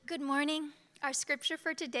Good morning. Our scripture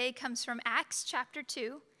for today comes from Acts chapter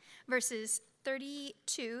 2, verses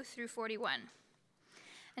 32 through 41.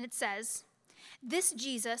 And it says, "This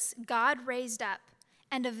Jesus God raised up,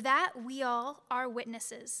 and of that we all are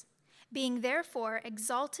witnesses. Being therefore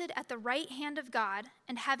exalted at the right hand of God,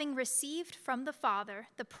 and having received from the Father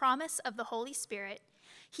the promise of the Holy Spirit,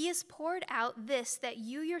 he has poured out this that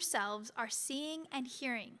you yourselves are seeing and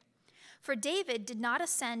hearing. For David did not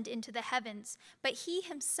ascend into the heavens, but he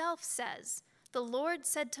himself says, 'The Lord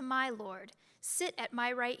said to my Lord, sit at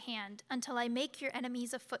my right hand until I make your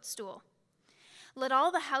enemies a footstool.' Let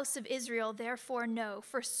all the house of Israel therefore know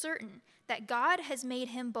for certain that God has made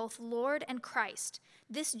him both Lord and Christ,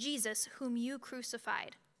 this Jesus whom you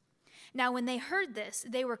crucified." Now when they heard this,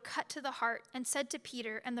 they were cut to the heart and said to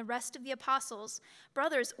Peter and the rest of the apostles,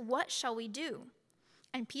 "Brothers, what shall we do?"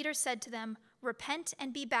 And Peter said to them, "Repent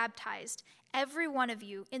and be baptized, every one of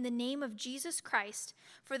you, in the name of Jesus Christ,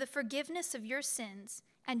 for the forgiveness of your sins,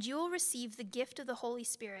 and you will receive the gift of the Holy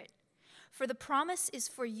Spirit. For the promise is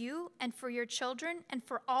for you and for your children and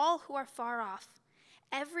for all who are far off,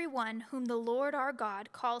 every one whom the Lord our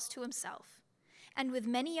God calls to himself." And with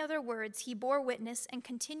many other words he bore witness and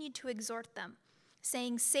continued to exhort them,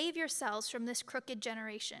 saying, "Save yourselves from this crooked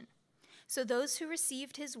generation." So those who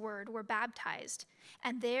received his word were baptized,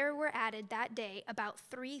 and there were added that day about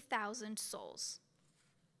 3,000 souls.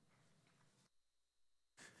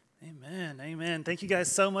 Amen, amen. Thank you guys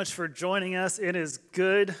so much for joining us. It is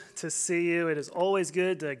good to see you. It is always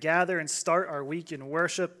good to gather and start our week in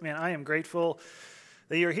worship. Man, I am grateful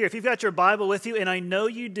that you're here. If you've got your Bible with you, and I know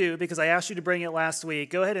you do because I asked you to bring it last week,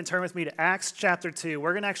 go ahead and turn with me to Acts chapter 2.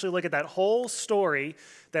 We're going to actually look at that whole story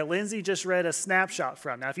that Lindsay just read a snapshot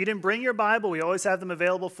from. Now, if you didn't bring your Bible, we always have them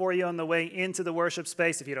available for you on the way into the worship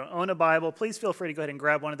space. If you don't own a Bible, please feel free to go ahead and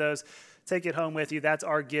grab one of those. Take it home with you. That's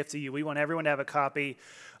our gift to you. We want everyone to have a copy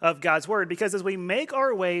of God's Word, because as we make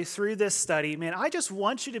our way through this study, man, I just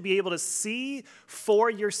want you to be able to see for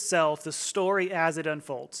yourself the story as it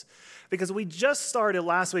unfolds. Because we just started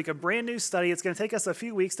last week a brand new study. It's going to take us a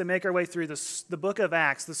few weeks to make our way through the book of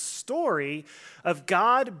Acts, the story of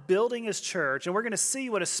God building his church. And we're going to see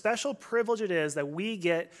what a special privilege it is that we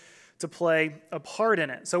get to play a part in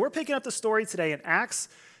it. So we're picking up the story today in Acts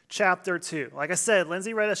chapter 2. Like I said,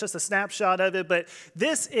 Lindsay read us just a snapshot of it, but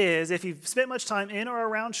this is, if you've spent much time in or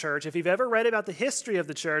around church, if you've ever read about the history of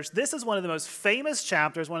the church, this is one of the most famous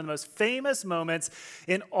chapters, one of the most famous moments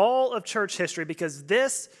in all of church history, because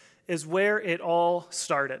this is where it all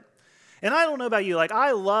started. And I don't know about you,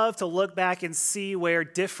 I love to look back and see where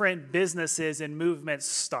different businesses and movements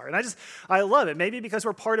start. And I love it. Maybe because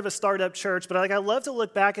we're part of a startup church, but I love to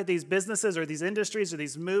look back at these businesses or these industries or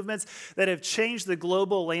these movements that have changed the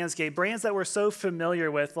global landscape. Brands that we're so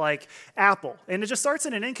familiar with, like Apple. And it just starts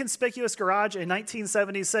in an inconspicuous garage in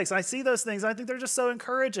 1976. And I see those things, and I think they're just so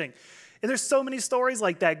encouraging. And there's so many stories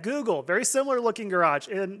like that. Google, very similar looking garage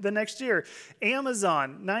in the next year.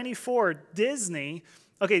 Amazon, 94. Disney.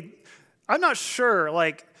 Okay, I'm not sure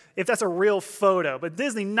if that's a real photo, but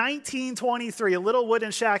Disney, 1923, a little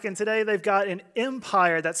wooden shack, and today they've got an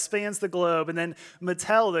empire that spans the globe. And then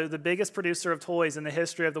Mattel, the biggest producer of toys in the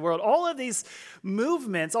history of the world. All of these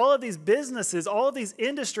movements, all of these businesses, all of these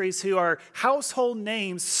industries who are household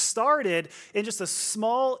names started in just a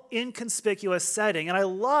small, inconspicuous setting. And I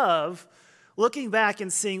love looking back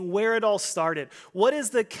and seeing where it all started. What is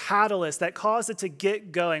the catalyst that caused it to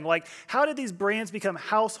get going? How did these brands become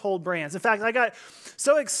household brands? In fact, I got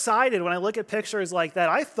so excited when I look at pictures like that.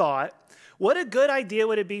 I thought, what a good idea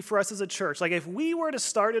would it be for us as a church? If we were to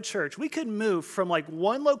start a church, we could move from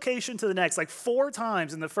one location to the next, 4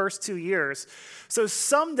 times in the first 2 years. So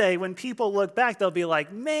someday when people look back, they'll be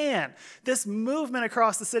like, man, this movement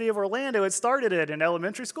across the city of Orlando, it started at an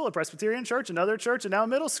elementary school, a Presbyterian church, another church, and now a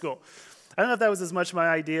middle school. I don't know if that was as much my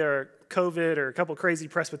idea or COVID or a couple crazy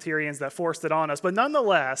Presbyterians that forced it on us. But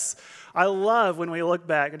nonetheless, I love when we look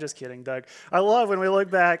back. I'm just kidding, Doug. I love when we look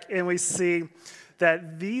back and we see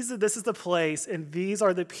that this is the place and these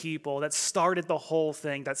are the people that started the whole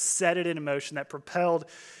thing, that set it in motion, that propelled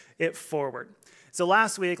it forward. So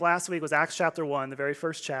last week was Acts chapter 1, the very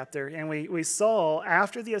first chapter, and we saw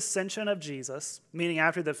after the ascension of Jesus, meaning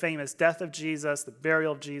after the famous death of Jesus, the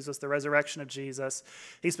burial of Jesus, the resurrection of Jesus,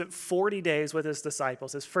 he spent 40 days with his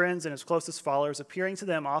disciples, his friends and his closest followers, appearing to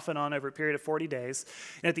them off and on over a period of 40 days.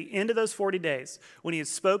 And at the end of those 40 days, when he had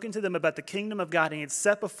spoken to them about the kingdom of God and he had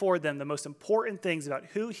set before them the most important things about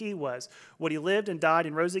who he was, what he lived and died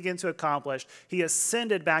and rose again to accomplish, he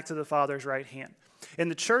ascended back to the Father's right hand. In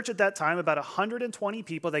the church at that time, about 120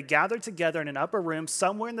 people, they gathered together in an upper room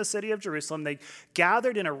somewhere in the city of Jerusalem. They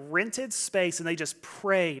gathered in a rented space, and they just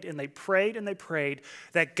prayed, and they prayed, and they prayed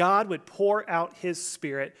that God would pour out his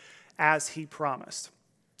Spirit as he promised.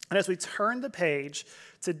 And as we turn the page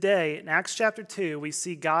today in Acts chapter 2, we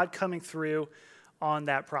see God coming through on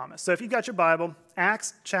that promise. So if you've got your Bible,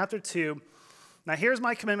 Acts chapter 2. Now here's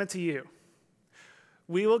my commitment to you.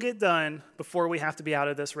 We will get done before we have to be out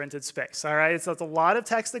of this rented space, all right? So it's a lot of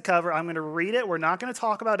text to cover. I'm going to read it. We're not going to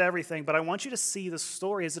talk about everything, but I want you to see the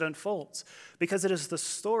story as it unfolds, because it is the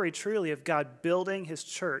story truly of God building his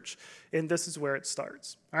church, and this is where it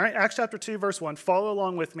starts. All right, Acts chapter 2, verse 1. Follow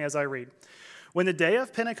along with me as I read. When the day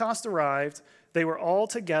of Pentecost arrived, they were all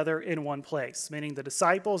together in one place, meaning the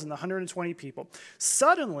disciples and the 120 people.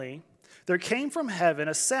 Suddenly, there came from heaven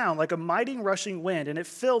a sound like a mighty rushing wind, and it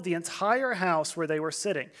filled the entire house where they were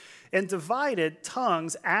sitting, and divided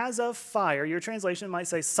tongues as of fire. Your translation might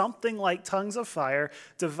say something like tongues of fire,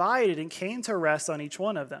 divided and came to rest on each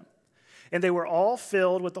one of them. And they were all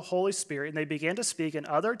filled with the Holy Spirit, and they began to speak in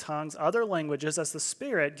other tongues, other languages, as the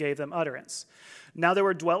Spirit gave them utterance. Now there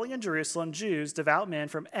were dwelling in Jerusalem Jews, devout men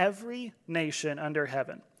from every nation under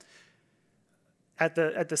heaven. At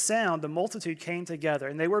the sound, the multitude came together,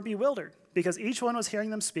 and they were bewildered, because each one was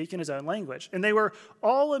hearing them speak in his own language. And they were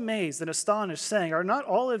all amazed and astonished, saying, "Are not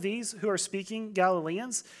all of these who are speaking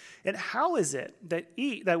Galileans? And how is it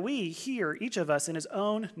that we hear, each of us, in his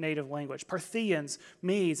own native language? Parthians,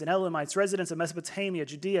 Medes, and Elamites, residents of Mesopotamia,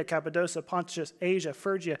 Judea, Cappadocia, Pontus, Asia,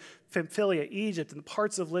 Phrygia, Pamphylia, Egypt, and the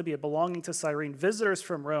parts of Libya belonging to Cyrene, visitors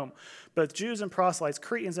from Rome, both Jews and proselytes,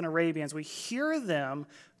 Cretans and Arabians. We hear them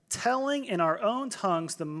telling in our own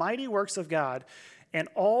tongues the mighty works of God." And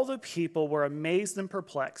all the people were amazed and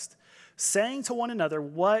perplexed, saying to one another,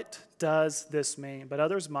 "What does this mean?" But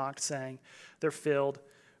others mocked, saying, "They're filled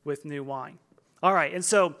with new wine." All right, and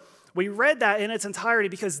so we read that in its entirety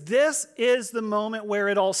because this is the moment where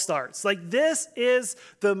it all starts. Like, this is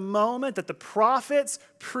the moment that the prophets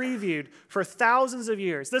previewed for thousands of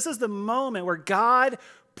years. This is the moment where God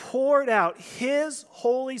poured out his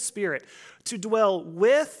Holy Spirit to dwell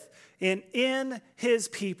with and in his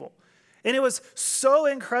people. And it was so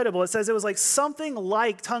incredible. It says it was like something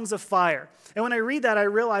like tongues of fire. And when I read that, I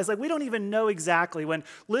realize we don't even know exactly. When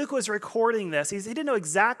Luke was recording this, he didn't know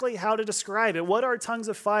exactly how to describe it. What are tongues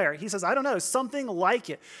of fire? He says, I don't know, something like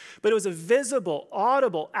it. But it was a visible,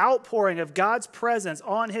 audible outpouring of God's presence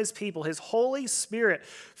on his people. His Holy Spirit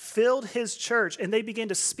filled his church, and they began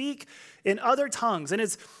to speak in other tongues. And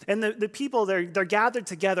the people, they're gathered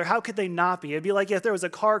together. How could they not be? It'd be like if there was a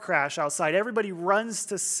car crash outside. Everybody runs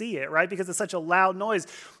to see it, right? Because it's such a loud noise.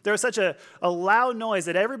 There was such a loud noise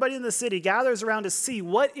that everybody in the city gathers around to see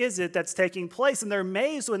what is it that's taking place. And they're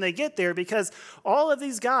amazed when they get there because all of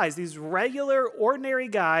these guys, these regular, ordinary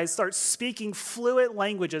guys, start speaking fluent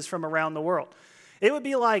languages from around the world. It'd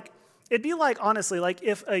be like honestly,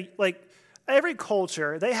 if every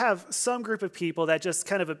culture, they have some group of people that just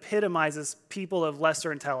kind of epitomizes people of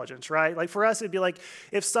lesser intelligence, right? Like for us, it'd be like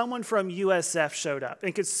if someone from USF showed up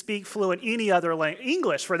and could speak fluent any other language,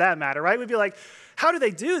 English for that matter, right? We'd be like, how do they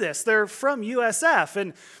do this? They're from USF.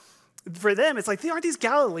 And for them, it's like, aren't these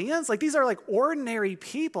Galileans? Like these are like ordinary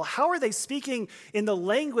people. How are they speaking in the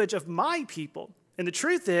language of my people? And the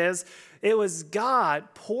truth is, it was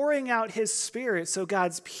God pouring out his Spirit so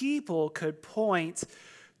God's people could point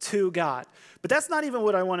to God. But that's not even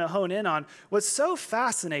what I want to hone in on. What's so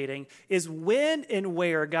fascinating is when and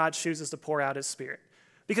where God chooses to pour out his Spirit.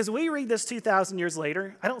 Because we read this 2,000 years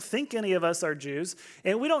later, I don't think any of us are Jews,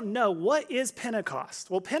 and we don't know what is Pentecost.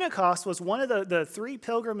 Well, Pentecost was one of the three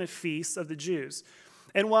pilgrimage feasts of the Jews.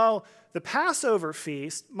 And while the Passover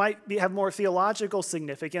feast might have more theological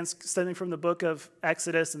significance stemming from the book of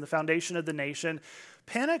Exodus and the foundation of the nation,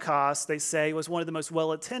 Pentecost, they say, was one of the most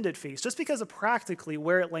well-attended feasts, just because of practically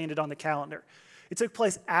where it landed on the calendar. It took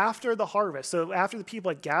place after the harvest. So after the people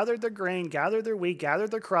had gathered their grain, gathered their wheat,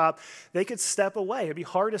 gathered their crop, they could step away. It'd be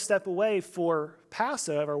hard to step away for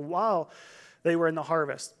Passover while they were in the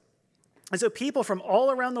harvest. And so people from all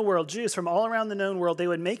around the world, Jews from all around the known world, they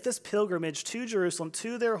would make this pilgrimage to Jerusalem,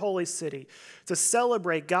 to their holy city, to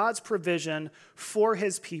celebrate God's provision for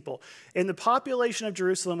his people. And the population of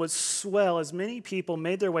Jerusalem would swell as many people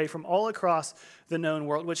made their way from all across the known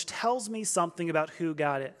world, which tells me something about who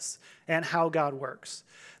God is and how God works.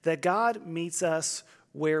 That God meets us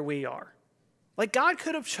where we are. Like God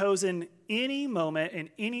could have chosen any moment and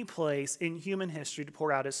any place in human history to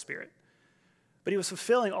pour out his Spirit. But he was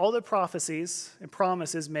fulfilling all the prophecies and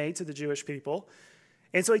promises made to the Jewish people.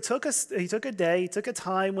 And so he took a day, he took a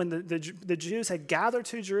time when the Jews had gathered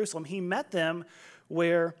to Jerusalem. He met them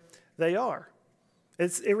where they are.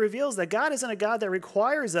 It reveals that God isn't a God that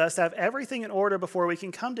requires us to have everything in order before we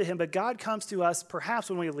can come to him, but God comes to us perhaps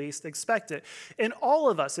when we least expect it. And all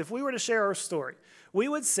of us, if we were to share our story, we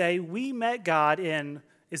would say we met God in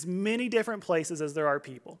as many different places as there are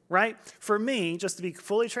people, right? For me, just to be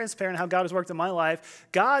fully transparent how God has worked in my life,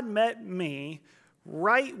 God met me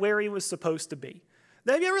right where he was supposed to be.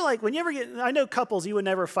 Now, have you ever I know couples, you would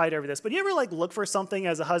never fight over this, but you ever look for something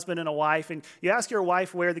as a husband and a wife, and you ask your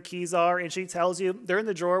wife where the keys are, and she tells you they're in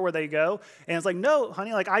the drawer where they go, and it's like, no,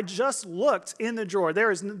 honey, I just looked in the drawer.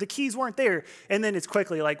 The keys weren't there, and then it's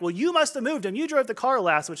quickly well, you must have moved them. You drove the car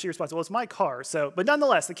last, which she responds, well, it's my car, but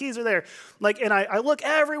nonetheless, the keys are there. And I look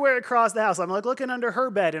everywhere across the house. I'm looking under her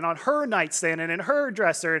bed, and on her nightstand, and in her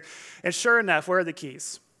dresser, and sure enough, where are the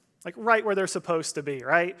keys? Right where they're supposed to be,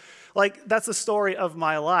 right? That's the story of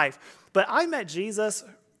my life. But I met Jesus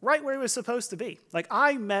right where he was supposed to be.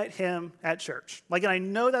 I met him at church. And I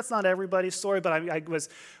know that's not everybody's story, but I was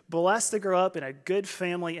blessed to grow up in a good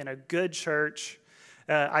family, in a good church.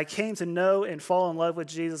 I came to know and fall in love with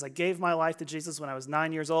Jesus. I gave my life to Jesus when I was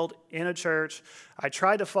 9 years old in a church. I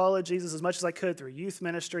tried to follow Jesus as much as I could through youth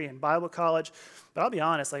ministry and Bible college. But I'll be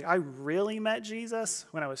honest, I really met Jesus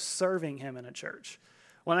when I was serving him in a church.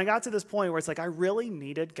 When I got to this point where it's I really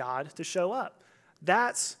needed God to show up.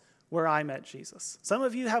 That's where I met Jesus. Some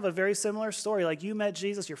of you have a very similar story. You met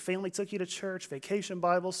Jesus, your family took you to church, vacation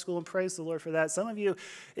Bible school, and praise the Lord for that. Some of you,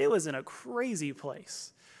 it was in a crazy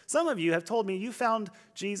place. Some of you have told me you found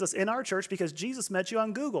Jesus in our church because Jesus met you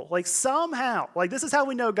on Google. Somehow, this is how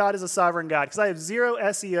we know God is a sovereign God, because I have zero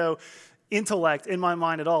SEO intellect in my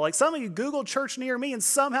mind at all. Some of you Googled church near me, and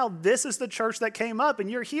somehow this is the church that came up, and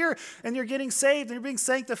you're here, and you're getting saved, and you're being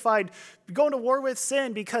sanctified, going to war with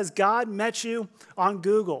sin because God met you on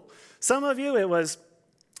Google. Some of you, it was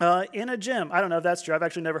in a gym. I don't know if that's true. I've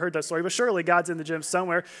actually never heard that story, but surely God's in the gym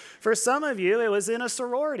somewhere. For some of you, it was in a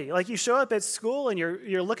sorority. You show up at school, and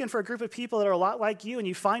you're looking for a group of people that are a lot like you, and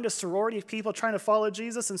you find a sorority of people trying to follow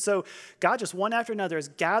Jesus, and so God just one after another has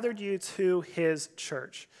gathered you to his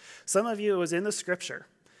church. Some of you, it was in the scripture.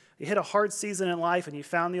 You hit a hard season in life, and you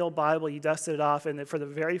found the old Bible, you dusted it off, and for the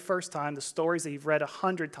very first time, the stories that you've read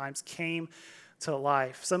 100 times came to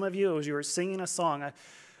life. Some of you, it was you were singing a song.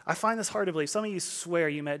 I find this hard to believe. Some of you swear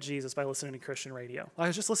you met Jesus by listening to Christian radio. I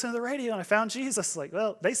was just listening to the radio, and I found Jesus.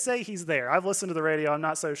 Well, they say he's there. I've listened to the radio. I'm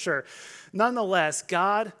not so sure. Nonetheless,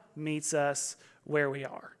 God meets us where we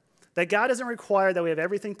are. That God doesn't require that we have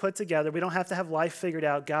everything put together. We don't have to have life figured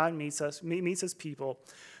out. God meets his people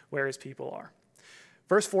where his people are.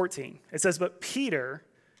 Verse 14, it says, but Peter,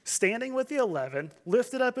 standing with the 11,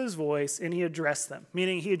 lifted up his voice and he addressed them,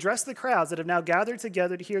 meaning he addressed the crowds that have now gathered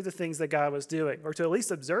together to hear the things that God was doing, or to at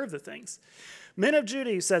least observe the things. Men of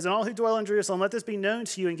Judah, he says, and all who dwell in Jerusalem, let this be known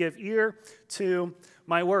to you and give ear to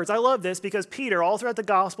my words. I love this because Peter, all throughout the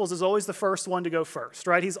Gospels, is always the first one to go first,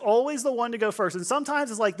 right? He's always the one to go first. And sometimes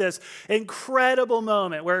it's this incredible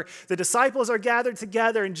moment where the disciples are gathered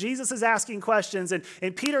together and Jesus is asking questions. And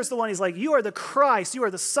Peter's the one, he's you are the Christ, you are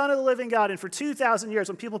the Son of the living God. And for 2,000 years,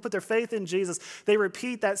 when people put their faith in Jesus, they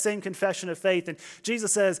repeat that same confession of faith. And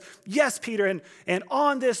Jesus says, yes, Peter, and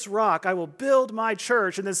on this rock I will build my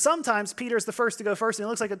church. And then sometimes Peter's the first to go first and he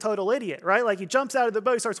looks like a total idiot, right? He jumps out of the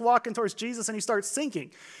boat, he starts walking towards Jesus and he starts sinking.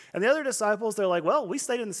 And the other disciples, they're well, we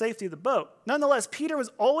stayed in the safety of the boat. Nonetheless, Peter was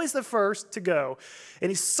always the first to go, and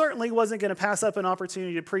he certainly wasn't going to pass up an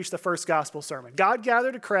opportunity to preach the first gospel sermon. God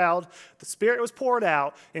gathered a crowd, the Spirit was poured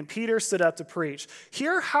out, and Peter stood up to preach.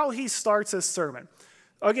 Hear how he starts his sermon.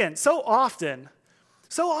 Again, so often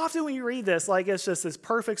when you read this, it's just this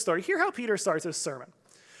perfect story. Hear how Peter starts his sermon.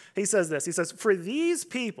 He says this, he says, for these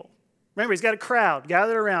people, remember, he's got a crowd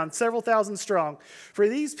gathered around, several thousand strong, for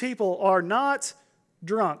these people are not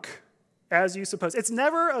drunk, as you suppose. It's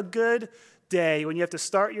never a good day when you have to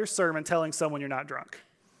start your sermon telling someone you're not drunk.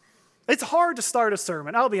 It's hard to start a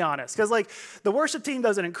sermon, I'll be honest, because the worship team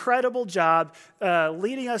does an incredible job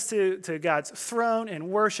leading us to God's throne and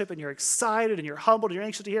worship, and you're excited and you're humbled and you're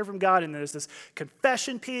anxious to hear from God, and there's this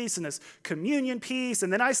confession piece and this communion piece,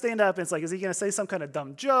 and then I stand up and it's is he going to say some kind of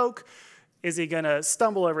dumb joke? Is he going to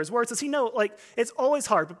stumble over his words? Does he know? It's always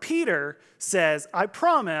hard. But Peter says, I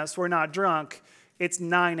promise we're not drunk. It's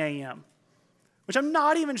 9 a.m., which I'm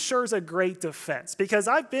not even sure is a great defense, because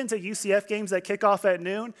I've been to UCF games that kick off at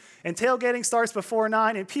noon, and tailgating starts before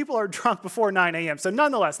 9, and people are drunk before 9 a.m. So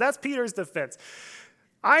nonetheless, that's Peter's defense.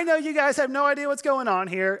 I know you guys have no idea what's going on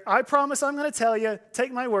here. I promise I'm going to tell you,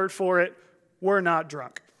 take my word for it, we're not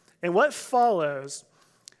drunk. And what follows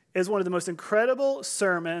is one of the most incredible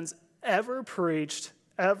sermons ever preached,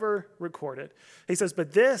 ever recorded. He says,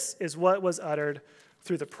 but this is what was uttered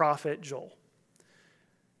through the prophet Joel.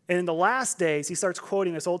 And in the last days, he starts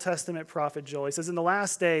quoting this Old Testament prophet Joel. He says, in the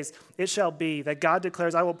last days, it shall be that God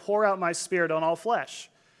declares, I will pour out my spirit on all flesh.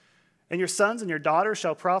 And your sons and your daughters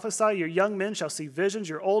shall prophesy, your young men shall see visions,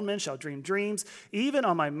 your old men shall dream dreams, even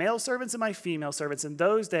on my male servants and my female servants. In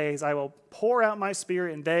those days I will pour out my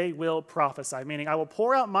spirit and they will prophesy. Meaning I will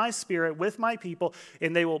pour out my spirit with my people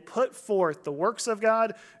and they will put forth the works of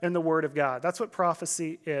God and the word of God. That's what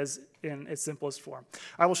prophecy is in its simplest form.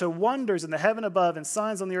 I will show wonders in the heaven above and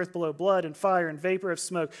signs on the earth below, blood and fire and vapor of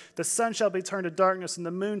smoke. The sun shall be turned to darkness and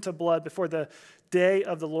the moon to blood before the day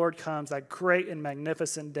of the Lord comes, that great and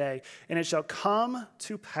magnificent day. And it shall come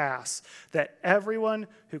to pass that everyone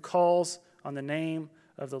who calls on the name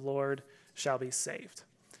of the Lord shall be saved.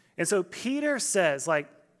 And so Peter says,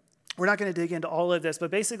 we're not going to dig into all of this,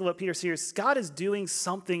 but basically what Peter says is God is doing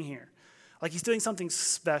something here. He's doing something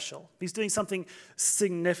special. He's doing something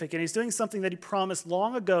significant. He's doing something that he promised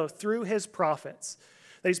long ago through his prophets,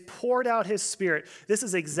 that he's poured out his spirit. This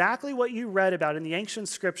is exactly what you read about in the ancient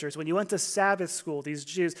scriptures when you went to Sabbath school, these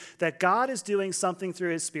Jews, that God is doing something through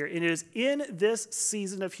his spirit. And it is in this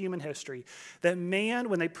season of human history that man,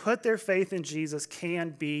 when they put their faith in Jesus,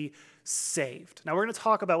 can be saved. Now, we're going to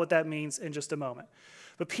talk about what that means in just a moment.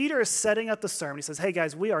 But Peter is setting up the sermon. He says, hey,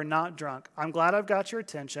 guys, we are not drunk. I'm glad I've got your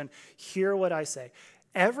attention. Hear what I say.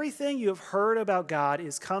 Everything you have heard about God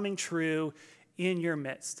is coming true in your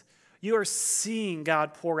midst. You are seeing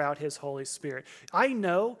God pour out his Holy Spirit. I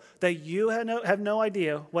know that you have no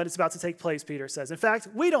idea what is about to take place, Peter says. In fact,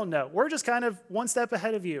 we don't know. We're just kind of one step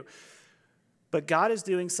ahead of you. But God is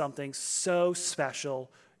doing something so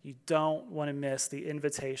special, you don't want to miss the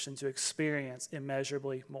invitation to experience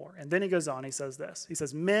immeasurably more. And then he goes on, he says this. He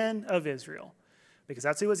says, men of Israel, because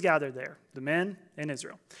that's who was gathered there, the men in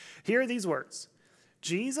Israel. Hear these words.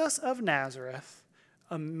 Jesus of Nazareth,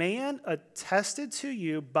 a man attested to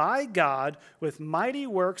you by God with mighty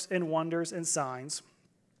works and wonders and signs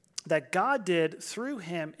that God did through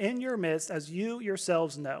him in your midst, as you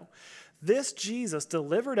yourselves know. This Jesus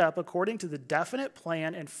delivered up according to the definite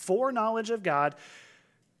plan and foreknowledge of God,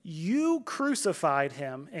 you crucified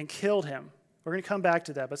him and killed him. We're going to come back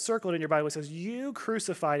to that, but circled in your Bible, it says, you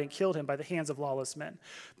crucified and killed him by the hands of lawless men.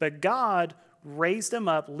 But God raised him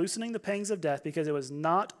up, loosening the pangs of death, because it was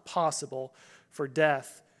not possible for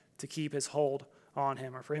death to keep his hold on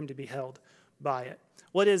him or for him to be held by it.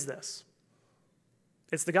 What is this?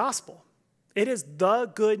 It's the gospel. It is the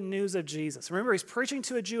good news of Jesus. Remember, he's preaching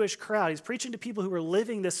to a Jewish crowd. He's preaching to people who are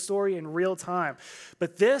living this story in real time.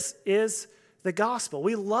 But this is the gospel.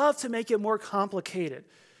 We love to make it more complicated.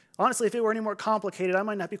 Honestly, if it were any more complicated, I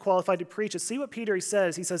might not be qualified to preach it. See what Peter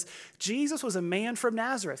says. He says, Jesus was a man from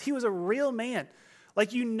Nazareth. He was a real man.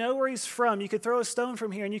 You know where he's from. You could throw a stone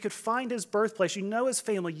from here and you could find his birthplace. You know his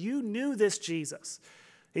family. You knew this Jesus.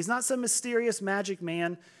 He's not some mysterious magic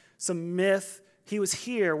man, some myth. He was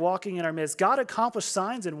here walking in our midst. God accomplished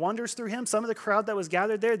signs and wonders through him. Some of the crowd that was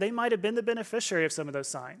gathered there, they might have been the beneficiary of some of those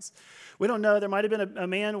signs. We don't know. There might have been a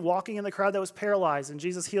man walking in the crowd that was paralyzed and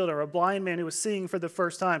Jesus healed him, or a blind man who was seeing for the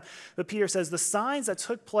first time. But Peter says the signs that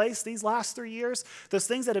took place these last 3 years, those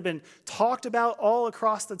things that have been talked about all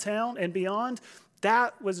across the town and beyond,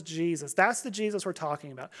 that was Jesus. That's the Jesus we're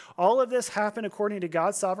talking about. All of this happened according to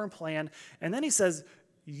God's sovereign plan. And then he says,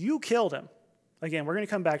 you killed him. Again, we're going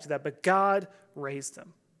to come back to that, but God raised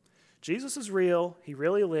him. Jesus is real. He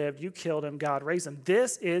really lived. You killed him. God raised him.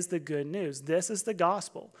 This is the good news. This is the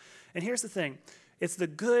gospel. And here's the thing. It's the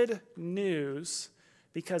good news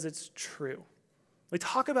because it's true. We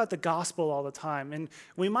talk about the gospel all the time, and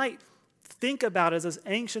we might think about it as this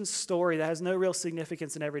ancient story that has no real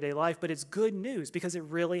significance in everyday life, but it's good news because it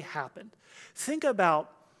really happened. Think about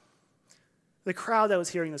the crowd that was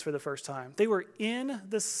hearing this for the first time. They were in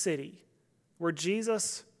the city where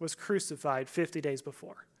Jesus was crucified 50 days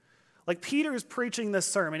before. Peter is preaching this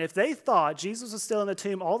sermon. If they thought Jesus was still in the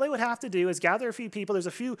tomb, all they would have to do is gather a few people. There's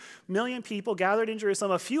a few million people gathered in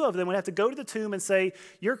Jerusalem. A few of them would have to go to the tomb and say,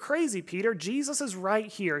 you're crazy, Peter. Jesus is right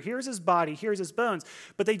here. Here's his body. Here's his bones.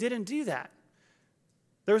 But they didn't do that.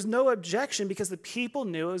 There was no objection because the people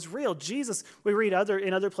knew it was real. Jesus, we read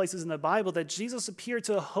in other places in the Bible that Jesus appeared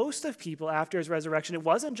to a host of people after his resurrection. It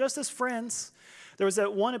wasn't just his friends. There was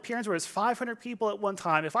that one appearance where it was 500 people at one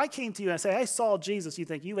time. If I came to you and I say, I saw Jesus, you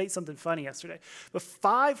think you ate something funny yesterday. But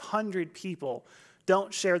 500 people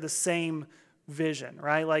don't share the same vision,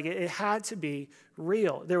 right? It had to be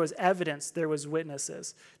real. There was evidence. There was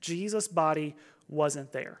witnesses. Jesus' body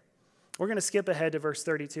wasn't there. We're going to skip ahead to verse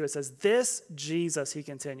 32. It says, this Jesus, he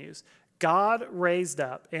continues, God raised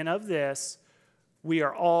up, and of this we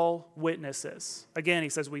are all witnesses. Again, he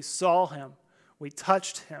says, we saw him, we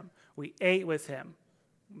touched him, we ate with him.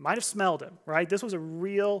 might have smelled him, right? This was a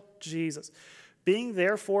real Jesus. Being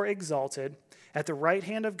therefore exalted at the right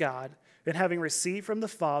hand of God, and having received from the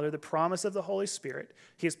Father the promise of the Holy Spirit,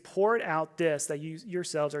 he has poured out this that you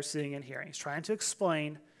yourselves are seeing and hearing. He's trying to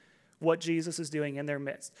explain what Jesus is doing in their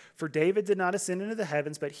midst. For David did not ascend into the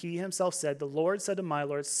heavens, but he himself said, the Lord said to my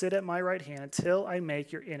Lord, sit at my right hand until I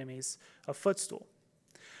make your enemies a footstool.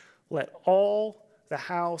 Let all the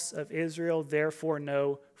house of Israel therefore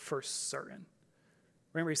know for certain.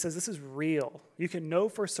 Remember, he says this is real. You can know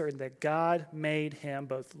for certain that God made him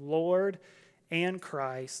both Lord and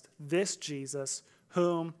Christ, this Jesus,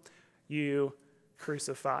 whom you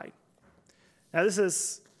crucified. Now, this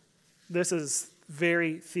is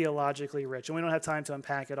very theologically rich, and we don't have time to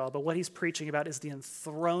unpack it all, but what he's preaching about is the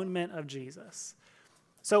enthronement of Jesus.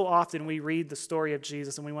 So often we read the story of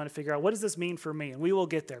Jesus and we want to figure out, what does this mean for me? And we will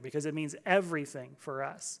get there because it means everything for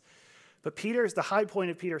us. But the high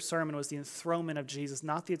point of Peter's sermon was the enthronement of Jesus,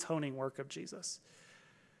 not the atoning work of Jesus.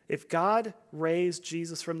 If God raised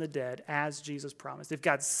Jesus from the dead as Jesus promised, if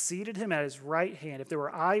God seated him at his right hand, if there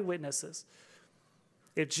were eyewitnesses,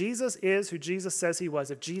 if Jesus is who Jesus says he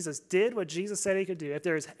was, if Jesus did what Jesus said he could do, if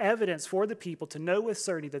there is evidence for the people to know with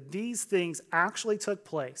certainty that these things actually took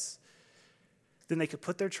place, then they could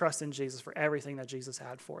put their trust in Jesus for everything that Jesus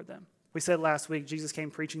had for them. We said last week, Jesus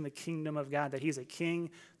came preaching the kingdom of God, that he's a king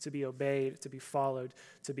to be obeyed, to be followed,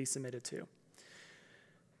 to be submitted to.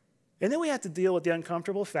 And then we have to deal with the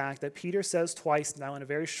uncomfortable fact that Peter says twice now in a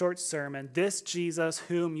very short sermon, this Jesus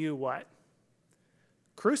whom you what?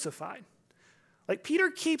 Crucified. Like Peter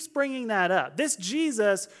keeps bringing that up. This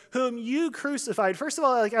Jesus whom you crucified. First of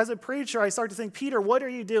all, like as a preacher, I start to think, Peter, what are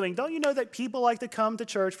you doing? Don't you know that people like to come to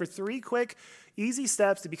church for 3 quick, easy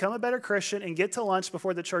steps to become a better Christian and get to lunch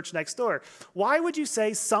before the church next door? Why would you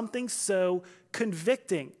say something so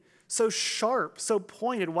convicting, so sharp, so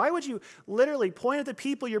pointed? Why would you literally point at the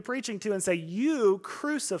people you're preaching to and say, you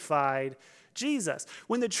crucified Jesus?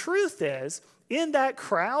 When the truth is, in that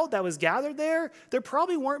crowd that was gathered there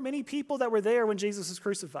probably weren't many people that were there when Jesus was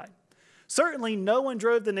crucified. Certainly, no one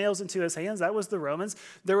drove the nails into his hands. That was the Romans.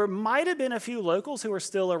 There might have been a few locals who were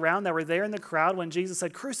still around that were there in the crowd when Jesus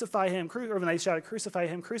said, crucify him, or when they shouted, crucify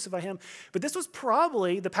him, crucify him. But this was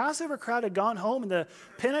probably, the Passover crowd had gone home and the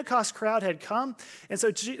Pentecost crowd had come. And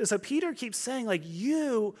so Peter keeps saying, like,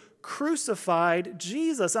 you crucified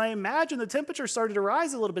Jesus. I imagine the temperature started to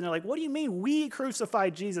rise a little bit. And they're like, what do you mean we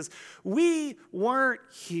crucified Jesus? We weren't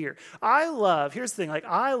here. Here's the thing,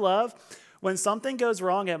 I love when something goes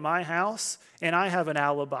wrong at my house and I have an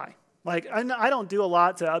alibi. Like, I don't do a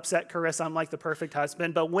lot to upset Carissa. I'm like the perfect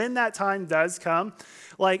husband. But when that time does come,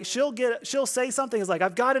 like she'll say something is like,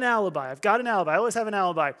 I've got an alibi. I always have an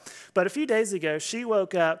alibi. But a few days ago, she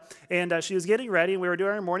woke up and she was getting ready and we were doing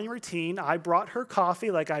our morning routine. I brought her coffee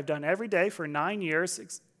like I've done every day for 9 years,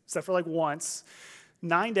 except for like once.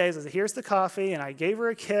 9 days, I said, here's the coffee, and I gave her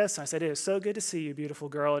a kiss. And I said, it is so good to see you, beautiful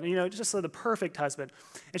girl. And, just the perfect husband.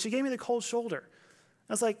 And she gave me the cold shoulder.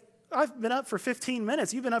 I was like, I've been up for 15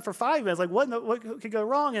 minutes. You've been up for 5 minutes. Like, what could go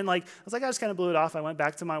wrong? And, I was like, I just kind of blew it off. I went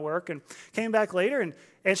back to my work and came back later. And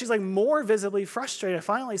she's, more visibly frustrated. I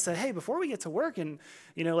finally said, hey, before we get to work and,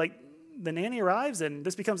 the nanny arrives and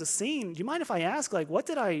this becomes a scene, do you mind if I ask, what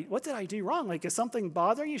did I do wrong? Is something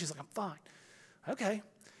bothering you? She's like, I'm fine. Okay.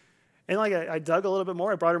 And I dug a little bit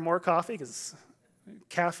more. I brought her more coffee because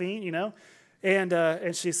caffeine,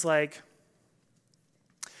 And she's like,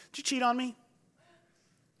 did you cheat on me?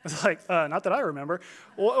 I was like, not that I remember.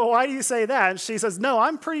 Why do you say that? And she says, no,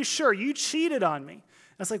 I'm pretty sure you cheated on me.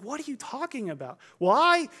 I was like, what are you talking about?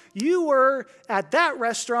 Why? You were at that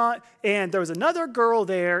restaurant and there was another girl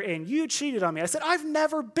there and you cheated on me. I said, I've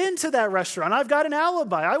never been to that restaurant. I've got an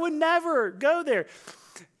alibi. I would never go there.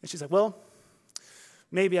 And she's like, well,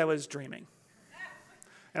 maybe I was dreaming.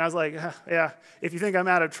 And I was like, yeah, if you think I'm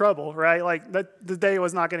out of trouble, right? The day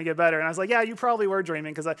was not going to get better. And I was like, yeah, you probably were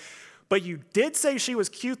dreaming but you did say she was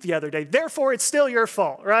cute the other day. Therefore, it's still your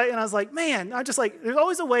fault, right? And I was like, man, there's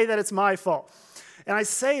always a way that it's my fault. And I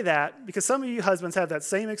say that because some of you husbands have that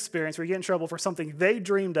same experience where you get in trouble for something they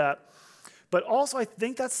dreamed up. But also, I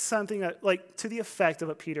think that's something that, to the effect of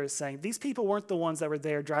what Peter is saying. These people weren't the ones that were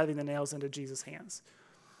there driving the nails into Jesus' hands.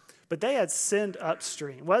 But they had sinned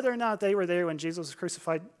upstream. Whether or not they were there when Jesus was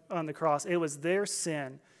crucified on the cross, it was their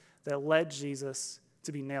sin that led Jesus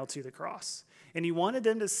to be nailed to the cross. And he wanted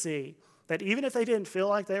them to see that even if they didn't feel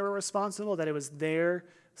like they were responsible, that it was their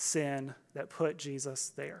sin that put Jesus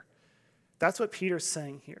there. That's what Peter's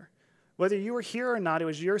saying here. Whether you were here or not, it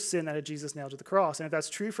was your sin that had Jesus nailed to the cross. And if that's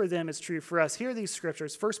true for them, it's true for us. Here are these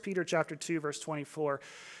scriptures. 1 Peter chapter 2, verse 24.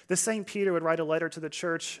 The same Peter would write a letter to the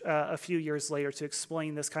church a few years later to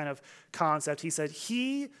explain this kind of concept. He said,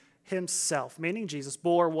 he himself, meaning Jesus,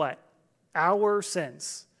 bore what? Our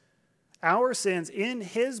sins. Our sins in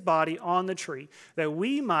his body on the tree, that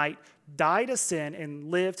we might die to sin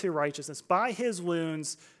and live to righteousness. By his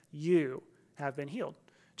wounds, you have been healed.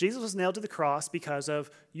 Jesus was nailed to the cross because of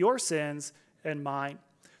your sins and mine.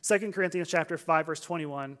 2 Corinthians chapter 5, verse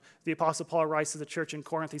 21, the Apostle Paul writes to the church in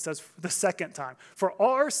Corinth, he says, for the second time, for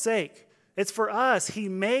our sake, it's for us, he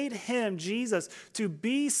made him, Jesus, to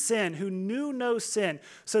be sin, who knew no sin,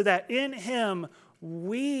 so that in him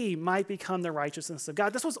we might become the righteousness of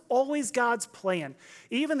God. This was always God's plan.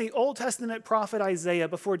 Even the Old Testament prophet Isaiah,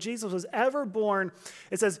 before Jesus was ever born,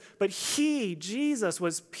 it says, but he, Jesus,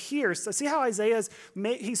 was pierced. See how Isaiah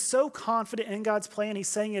he's so confident in God's plan. He's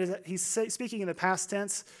saying it, he's speaking in the past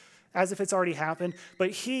tense as if it's already happened.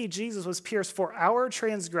 But he, Jesus, was pierced for our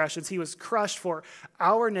transgressions. He was crushed for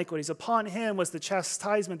our iniquities. Upon him was the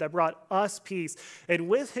chastisement that brought us peace. And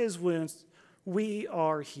with his wounds, we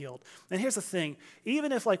are healed. And here's the thing.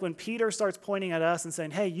 Even if when Peter starts pointing at us and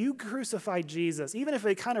saying, hey, you crucified Jesus, even if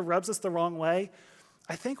it kind of rubs us the wrong way,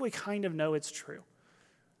 I think we kind of know it's true.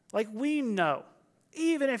 We know,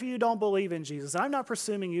 even if you don't believe in Jesus, and I'm not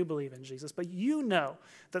presuming you believe in Jesus, but you know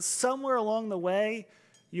that somewhere along the way,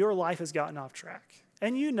 your life has gotten off track.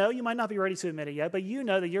 And you might not be ready to admit it yet, but you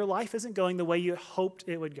know that your life isn't going the way you hoped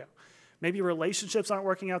it would go. Maybe your relationships aren't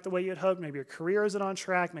working out the way you had hoped. Maybe your career isn't on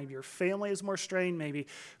track. Maybe your family is more strained. Maybe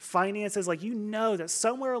finances. You know that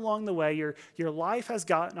somewhere along the way, your life has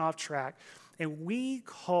gotten off track. And we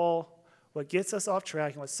call what gets us off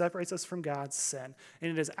track and what separates us from God sin.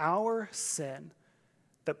 And it is our sin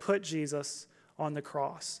that put Jesus on the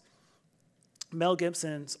cross. Mel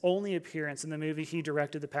Gibson's only appearance in the movie he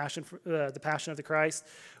directed, The Passion of the Christ,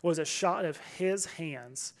 was a shot of his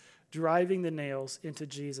hands driving the nails into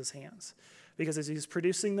Jesus' hands. Because as he was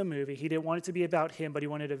producing the movie, he didn't want it to be about him, but he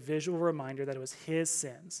wanted a visual reminder that it was his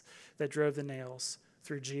sins that drove the nails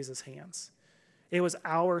through Jesus' hands. It was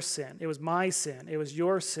our sin. It was my sin. It was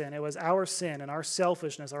your sin. It was our sin and our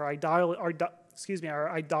selfishness, our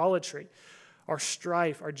idolatry, our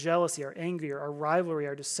strife, our jealousy, our anger, our rivalry,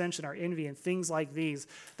 our dissension, our envy, and things like these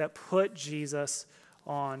that put Jesus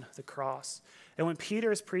on the cross. And when Peter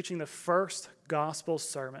is preaching the first gospel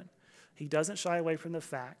sermon, he doesn't shy away from the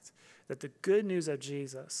fact that the good news of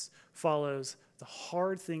Jesus follows the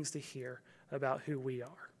hard things to hear about who we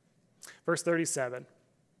are. Verse 37,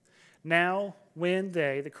 now when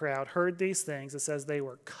they, the crowd, heard these things, it says they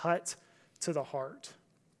were cut to the heart.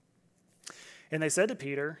 And they said to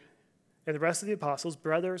Peter and the rest of the apostles,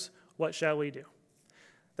 brothers, what shall we do?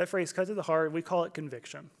 That phrase, cut to the heart, we call it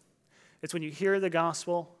conviction. It's when you hear the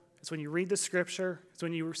gospel. It's when you read the scripture. It's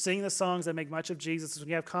when you sing the songs that make much of Jesus. It's when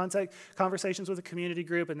you have conversations with a community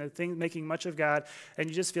group and the thing making much of God, and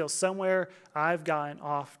you just feel somewhere I've gotten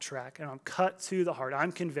off track and I'm cut to the heart.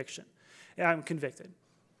 I'm convicted.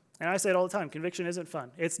 And I say it all the time, conviction isn't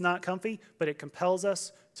fun. It's not comfy, but it compels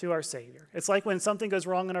us to our Savior. It's like when something goes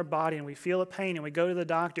wrong in our body and we feel a pain and we go to the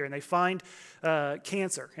doctor and they find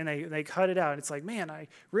cancer and they cut it out. And it's like, man, I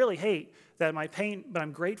really hate that my pain, but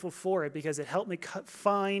I'm grateful for it because it helped me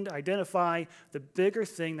identify the bigger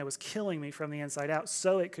thing that was killing me from the inside out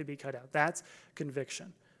so it could be cut out. That's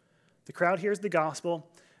conviction. The crowd hears the gospel.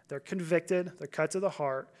 They're convicted. They're cut to the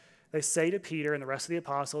heart. They say to Peter and the rest of the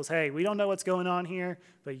apostles, hey, we don't know what's going on here,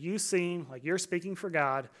 but you seem like you're speaking for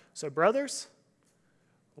God. So brothers,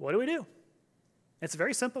 what do we do? It's a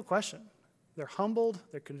very simple question. They're humbled,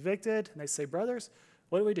 they're convicted, and they say, brothers,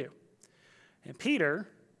 what do we do? And Peter,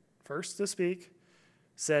 first to speak,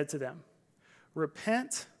 said to them,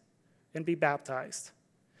 repent and be baptized,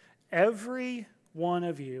 every one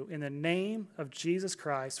of you, in the name of Jesus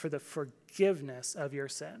Christ for the forgiveness of your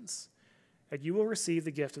sins, and you will receive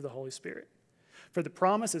the gift of the Holy Spirit. For the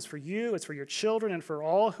promise is for you, it's for your children, and for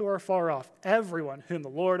all who are far off, everyone whom the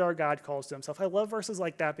Lord our God calls to himself. I love verses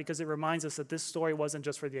like that because it reminds us that this story wasn't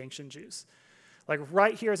just for the ancient Jews.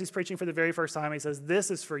 Right here as he's preaching for the very first time, he says,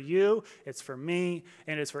 this is for you, it's for me,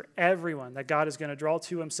 and it's for everyone that God is going to draw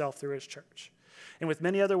to himself through his church. And with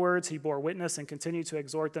many other words, he bore witness and continued to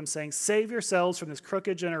exhort them, saying, save yourselves from this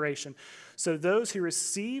crooked generation. So those who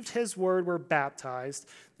received his word were baptized,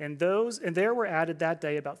 And there were added that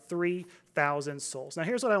day about 3,000 souls. Now,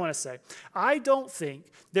 here's what I want to say. I don't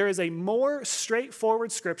think there is a more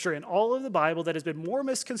straightforward scripture in all of the Bible that has been more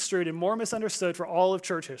misconstrued and more misunderstood for all of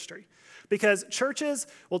church history. Because churches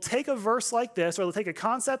will take a verse like this, or they'll take a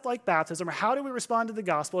concept like baptism, or how do we respond to the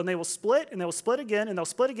gospel, and they will split, and they'll split again, and they'll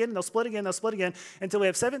split again, and they'll split again, and they'll split again, until we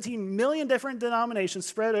have 17 million different denominations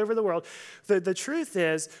spread over the world. The truth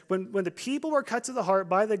is, when the people were cut to the heart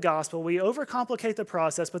by the gospel, we overcomplicate the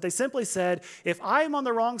process, but they simply said, if I am on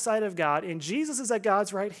the wrong side of God, and Jesus is at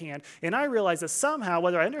God's right hand, and I realize that somehow,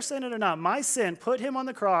 whether I understand it or not, my sin put him on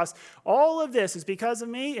the cross, all of this is because of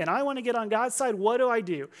me, and I want to get on God's side, what do I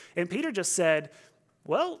do? And Peter just said,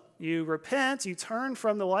 well, you repent, you turn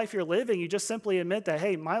from the life you're living, you just simply admit that,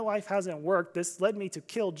 hey, my life hasn't worked, this led me to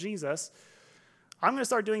kill Jesus. I'm going to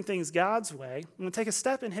start doing things God's way. I'm going to take a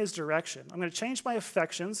step in his direction. I'm going to change my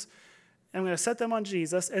affections, and I'm going to set them on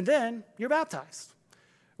Jesus, and then you're baptized,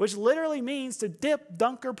 which literally means to dip,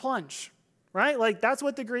 dunk, or plunge, right? Like, that's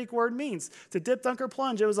what the Greek word means. To dip, dunk, or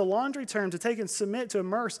plunge. It was a laundry term to take and submit, to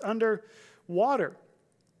immerse under water.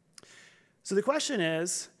 So the question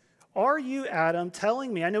is, are you, Adam,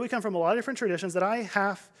 telling me, I know we come from a lot of different traditions, that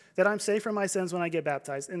I'm safe from my sins when I get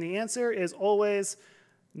baptized? And the answer is always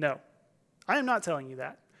no. I am not telling you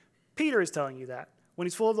that. Peter is telling you that when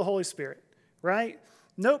he's full of the Holy Spirit, right?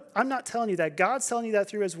 Nope, I'm not telling you that. God's telling you that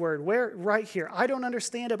through his word. Where? Right here. I don't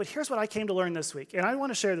understand it, but here's what I came to learn this week. And I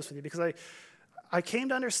want to share this with you because I came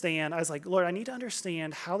to understand, I was like, Lord, I need to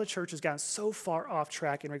understand how the church has gotten so far off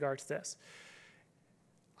track in regard to this.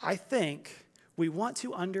 I think we want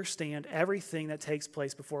to understand everything that takes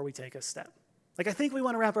place before we take a step. Like, I think we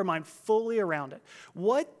want to wrap our mind fully around it.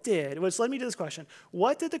 Which led me to this question.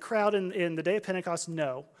 What did the crowd in the day of Pentecost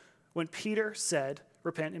know when Peter said,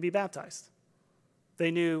 repent and be baptized? They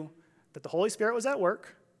knew that the Holy Spirit was at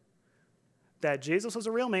work, that Jesus was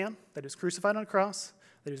a real man, that he was crucified on a cross,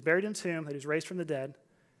 that he was buried in a tomb, that he was raised from the dead,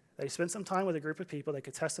 that he spent some time with a group of people that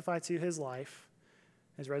could testify to his life,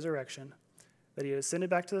 his resurrection, that he had ascended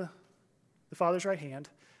back to the Father's right hand,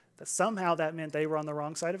 that somehow that meant they were on the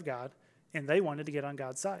wrong side of God, and they wanted to get on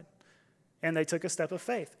God's side. And they took a step of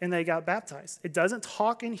faith, and they got baptized. It doesn't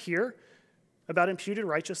talk in here about imputed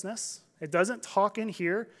righteousness. It doesn't talk in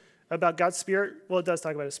here about God's Spirit. Well, it does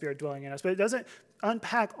talk about his Spirit dwelling in us, but it doesn't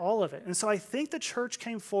unpack all of it. And so I think the church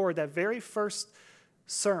came forward that very first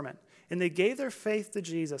sermon, and they gave their faith to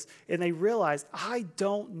Jesus, and they realized, I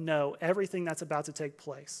don't know everything that's about to take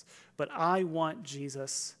place, but I want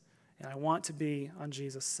Jesus, and I want to be on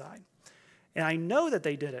Jesus' side. And I know that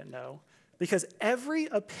they didn't know because every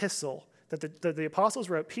epistle that the apostles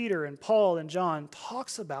wrote, Peter and Paul and John,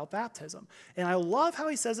 talks about baptism. And I love how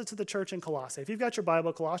he says it to the church in Colossae. If you've got your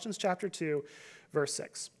Bible, Colossians chapter 2, verse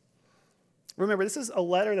 6. Remember, this is a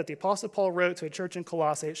letter that the Apostle Paul wrote to a church in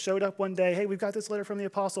Colossae. It showed up one day. Hey, we've got this letter from the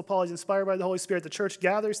Apostle Paul. He's inspired by the Holy Spirit. The church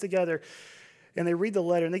gathers together, and they read the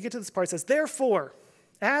letter, and they get to this part. It says, therefore,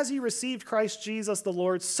 as you received Christ Jesus the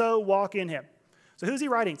Lord, so walk in him. So who's he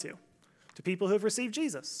writing to? To people who have received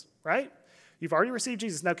Jesus, right? You've already received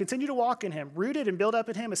Jesus. Now continue to walk in him, rooted and built up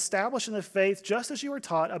in him, established in the faith, just as you were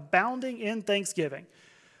taught, abounding in thanksgiving.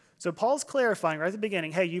 So Paul's clarifying right at the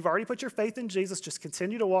beginning, hey, you've already put your faith in Jesus, just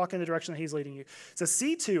continue to walk in the direction that he's leading you. So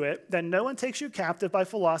see to it that no one takes you captive by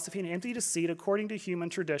philosophy and empty deceit according to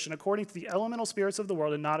human tradition, according to the elemental spirits of the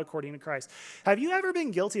world and not according to Christ. Have you ever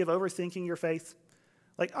been guilty of overthinking your faith?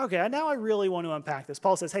 Like, okay, now I really want to unpack this.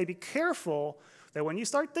 Paul says, hey, be careful that when you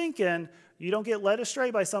start thinking, you don't get led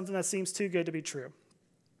astray by something that seems too good to be true.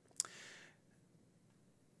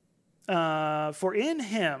 For in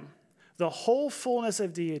him, the whole fullness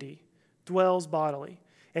of deity dwells bodily,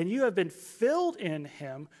 and you have been filled in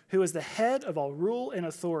him who is the head of all rule and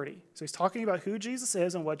authority. So he's talking about who Jesus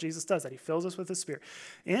is and what Jesus does, that he fills us with his Spirit.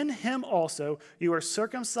 In him also you are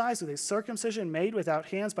circumcised with a circumcision made without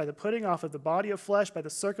hands by the putting off of the body of flesh by the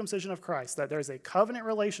circumcision of Christ, that there's a covenant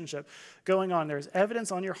relationship going on. There's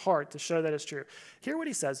evidence on your heart to show that it's true. Hear what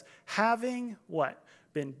he says, having what?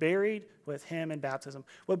 Been buried with him in baptism.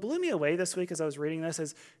 What blew me away this week as I was reading this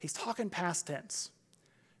is he's talking past tense.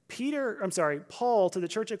 Paul to the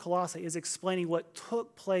church at Colossae is explaining what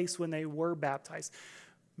took place when they were baptized,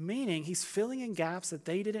 meaning he's filling in gaps that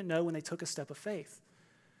they didn't know when they took a step of faith.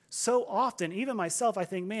 So often, even myself, I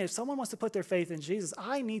think, man, if someone wants to put their faith in Jesus,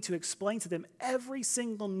 I need to explain to them every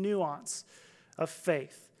single nuance of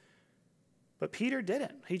faith. But Peter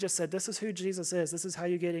didn't. He just said, this is who Jesus is. This is how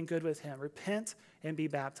you get in good with him. Repent and be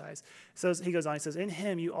baptized. So he goes on, he says, in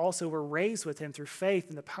him you also were raised with him through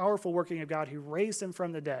faith in the powerful working of God who raised him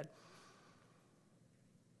from the dead.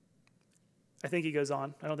 I think he goes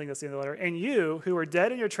on. I don't think that's the end of the letter. And you, who were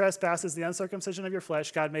dead in your trespasses, the uncircumcision of your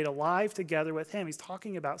flesh, God made alive together with him. He's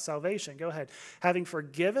talking about salvation. Go ahead. Having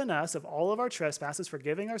forgiven us of all of our trespasses,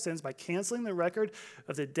 forgiving our sins by canceling the record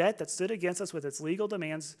of the debt that stood against us with its legal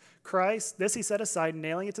demands. Christ, this he set aside,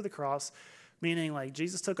 nailing it to the cross, meaning like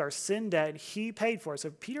Jesus took our sin debt and he paid for it.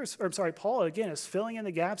 So Paul again is filling in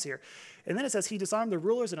the gaps here. And then it says he disarmed the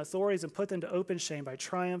rulers and authorities and put them to open shame by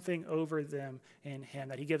triumphing over them in him,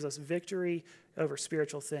 that he gives us victory over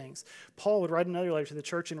spiritual things. Paul would write another letter to the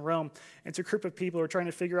church in Rome, and it's a group of people who are trying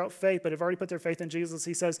to figure out faith, but have already put their faith in Jesus.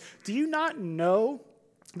 He says, do you not know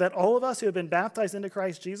that all of us who have been baptized into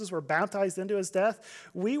Christ Jesus were baptized into his death?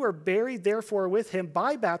 We were buried therefore with him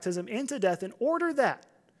by baptism into death, in order that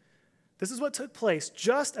this is what took place.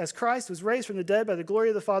 Just as Christ was raised from the dead by the glory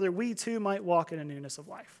of the Father, we too might walk in a newness of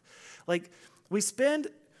life. Like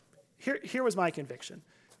here was my conviction.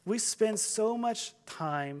 We spend so much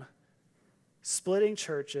time splitting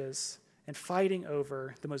churches and fighting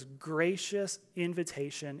over the most gracious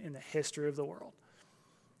invitation in the history of the world.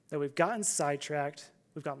 That we've gotten sidetracked,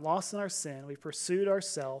 we've gotten lost in our sin, we've pursued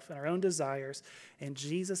ourselves and our own desires, and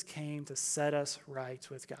Jesus came to set us right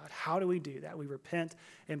with God. How do we do that? We repent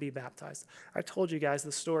and be baptized. I told you guys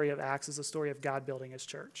the story of Acts is the story of God building his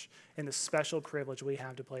church and the special privilege we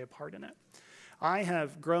have to play a part in it. I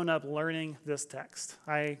have grown up learning this text.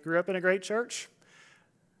 I grew up in a great church.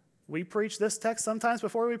 We preach this text sometimes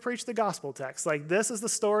before we preach the gospel text. Like, this is the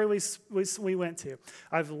story we went to.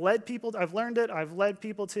 I've learned it, I've led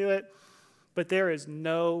people to it, but there is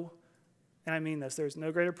no, and I mean this, there's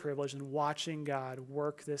no greater privilege than watching God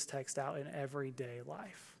work this text out in everyday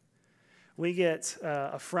life. We get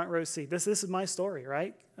a front row seat. This is my story,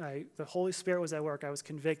 right? The Holy Spirit was at work. I was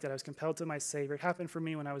convicted. I was compelled to my Savior. It happened for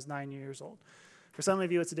me when I was 9 years old. For some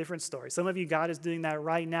of you, it's a different story. Some of you, God is doing that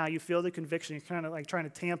right now. You feel the conviction. You're kind of like trying to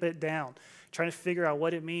tamp it down, trying to figure out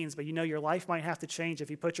what it means. But you know your life might have to change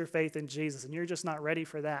if you put your faith in Jesus, and you're just not ready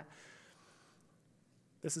for that.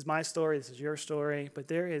 This is my story. This is your story. But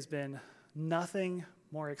there has been nothing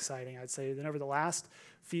more exciting, I'd say, than over the last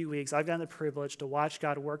few weeks, I've gotten the privilege to watch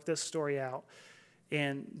God work this story out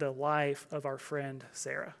in the life of our friend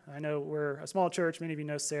Sarah. I know we're a small church. Many of you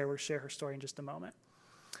know Sarah. We'll share her story in just a moment.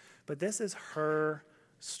 But this is her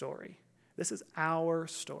story. This is our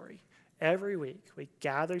story. Every week, we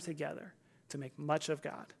gather together to make much of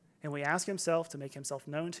God. And we ask himself to make himself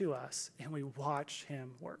known to us, and we watch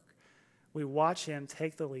him work. We watch him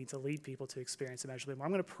take the lead to lead people to experience immeasurably more.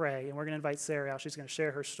 I'm going to pray, and we're going to invite Sarah out. She's going to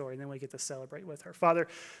share her story, and then we get to celebrate with her. Father,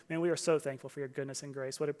 man, we are so thankful for your goodness and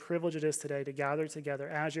grace. What a privilege it is today to gather together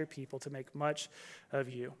as your people to make much of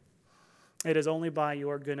you. It is only by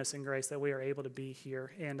your goodness and grace that we are able to be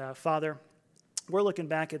here. And Father, we're looking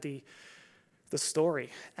back at the story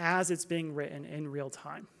as it's being written in real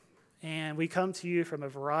time. And we come to you from a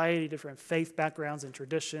variety of different faith backgrounds and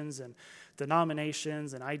traditions and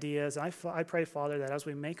denominations and ideas. And I pray, Father, that as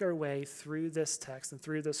we make our way through this text and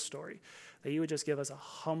through this story, that you would just give us a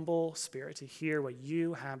humble spirit to hear what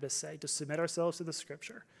you have to say, to submit ourselves to the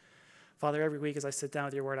Scripture. Father, every week as I sit down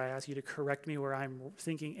with your word, I ask you to correct me where I'm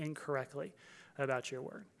thinking incorrectly about your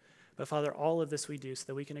word. But Father, all of this we do so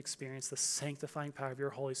that we can experience the sanctifying power of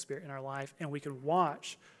your Holy Spirit in our life, and we can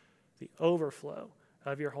watch the overflow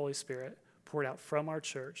of your Holy Spirit poured out from our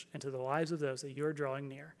church into the lives of those that you're drawing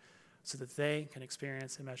near so that they can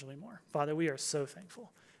experience immeasurably more. Father, we are so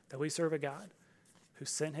thankful that we serve a God who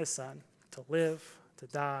sent his Son to live, to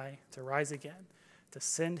die, to rise again, to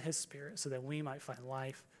send his Spirit so that we might find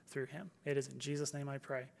life through him. It is in Jesus' name I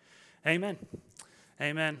pray. Amen.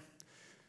 Amen.